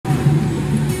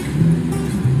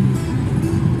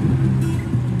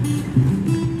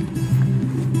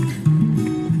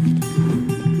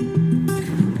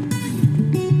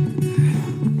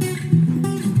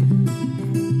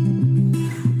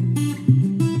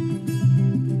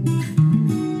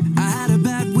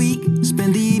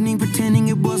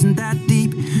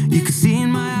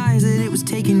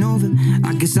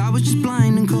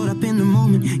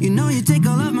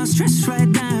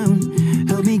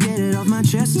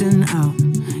drifting out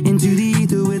into the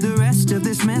ether with the rest of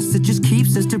this mess that just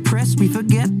keeps us depressed. We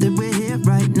forget that we're here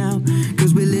right now,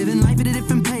 cause we're living life at a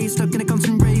different pace, stuck in a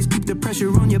constant race. Keep the pressure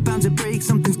on, you're bound to break.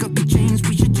 Something's got to change.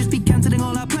 We should just be cancelling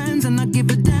all our plans and not give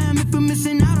a damn if we're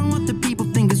missing out on what the people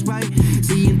think is right.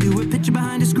 Seeing through a picture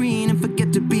behind a screen and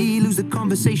forget to be, lose the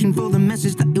conversation for the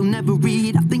message that you'll never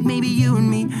read. I think maybe you and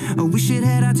me, oh, we should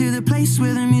head out to the place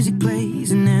where the music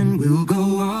plays, and then we'll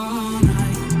go all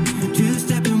night,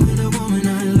 two-stepping with a woman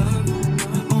I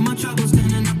love. All my troubles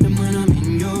standing up, and when I'm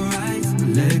in your eyes,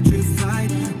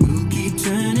 electrified. We'll keep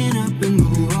turning up and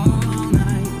go all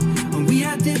night. And we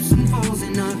had dips and falls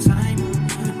in our time,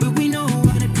 but we know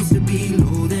what it feels to be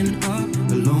low then up,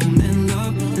 alone then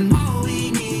love, and all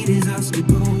we need is us to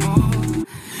go all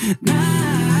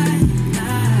night,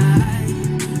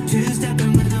 night,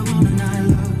 two-stepping with a woman I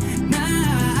love.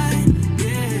 Night,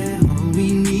 yeah, all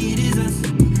we need is us.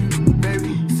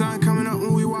 Baby, sun coming up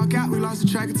when we walk out, we lost the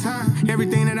track of time.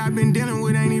 Everything that I've been dealing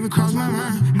with ain't even crossed my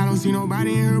mind. I don't see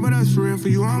nobody in here but us, for real, for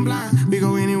you I'm blind. We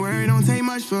go anywhere, it don't take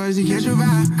much for us to catch your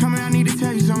vibe. Come here, I need to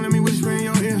tell you something, let me whisper in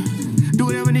your ear. Do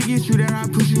whatever to get you there, I'll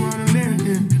push you on the lyric,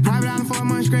 yeah. Private island for a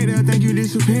month straight, they'll think you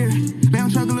disappeared. Lamb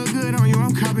truck look good on you,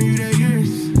 I'm copping you that years.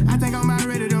 I think I'm about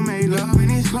ready to make love in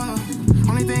this club.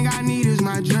 Only thing I need is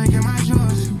my drink and my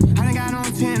drugs. I done got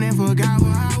on 10 and forgot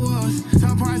where I was.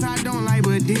 Some parts I don't like,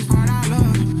 but this part I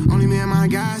love. Only me and my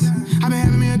guys. I've been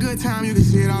having me a good time, you can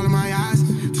see it all in my eyes.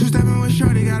 Two-stepping with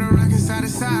Shorty, got a rockin' side to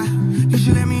side. You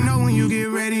should let me know when you get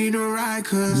ready to ride,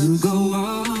 cause we'll go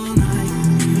all